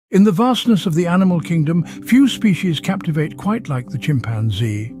In the vastness of the animal kingdom, few species captivate quite like the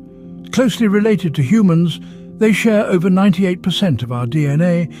chimpanzee. Closely related to humans, they share over 98% of our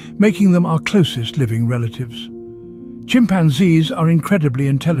DNA, making them our closest living relatives. Chimpanzees are incredibly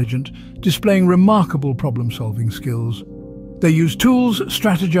intelligent, displaying remarkable problem-solving skills. They use tools,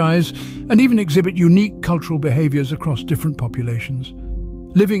 strategize, and even exhibit unique cultural behaviors across different populations.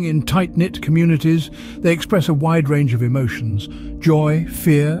 Living in tight-knit communities, they express a wide range of emotions: joy,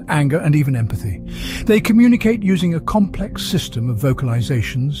 fear, anger, and even empathy. They communicate using a complex system of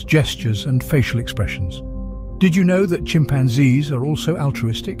vocalizations, gestures, and facial expressions. Did you know that chimpanzees are also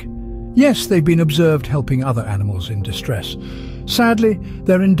altruistic? Yes, they've been observed helping other animals in distress. Sadly,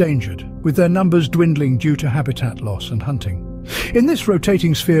 they're endangered, with their numbers dwindling due to habitat loss and hunting. In this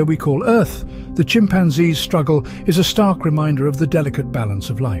rotating sphere we call Earth, the chimpanzees' struggle is a stark reminder of the delicate balance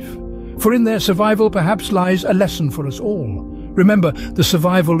of life. For in their survival perhaps lies a lesson for us all. Remember, the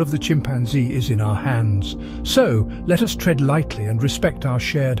survival of the chimpanzee is in our hands. So, let us tread lightly and respect our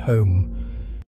shared home.